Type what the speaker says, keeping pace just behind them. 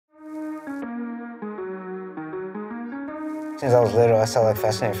Since I was little, I saw like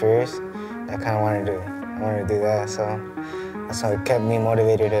Fast and Furious. I kind of wanted to do that, so that's what kept me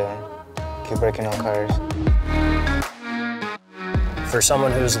motivated to keep working on cars. For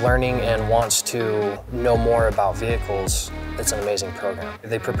someone who's learning and wants to know more about vehicles, it's an amazing program.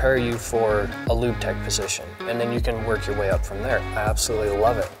 They prepare you for a lube tech position, and then you can work your way up from there. I absolutely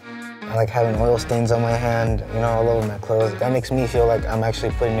love it. I like having oil stains on my hand, all over my clothes. That makes me feel like I'm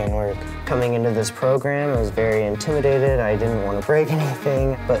actually putting in work. Coming into this program, I was very intimidated. I didn't want to break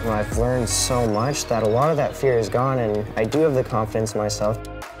anything, but I've learned so much that a lot of that fear is gone, and I do have the confidence in myself.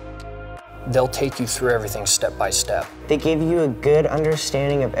 They'll take you through everything step by step. They give you a good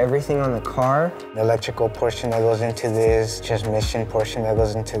understanding of everything on the car. The electrical portion that goes into this, transmission portion that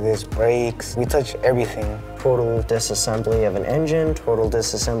goes into this, brakes. We touch everything. Total disassembly of an engine, total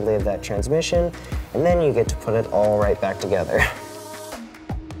disassembly of that transmission, and then you get to put it all right back together.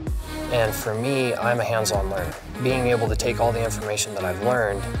 And for me, I'm a hands-on learner. Being able to take all the information that I've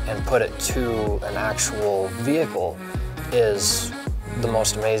learned and put it to an actual vehicle is the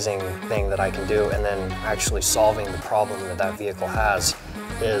most amazing thing that I can do, and then actually solving the problem that that vehicle has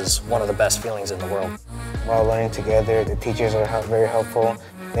is one of the best feelings in the world. While learning together, the teachers are very helpful.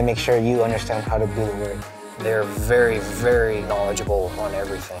 They make sure you understand how to do the work. They're very, very knowledgeable on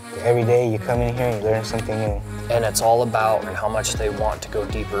everything. Every day you come in here and you learn something new. And it's all about how much they want to go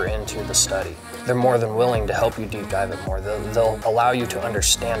deeper into the study. They're more than willing to help you deep dive it more. They'll allow you to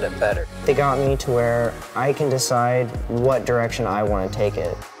understand it better. They got me to where I can decide what direction I want to take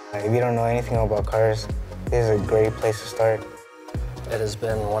it. If you don't know anything about cars, this is a great place to start. It has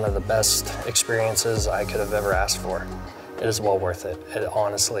been one of the best experiences I could have ever asked for. It is well worth it. It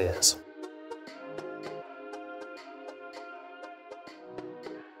honestly is.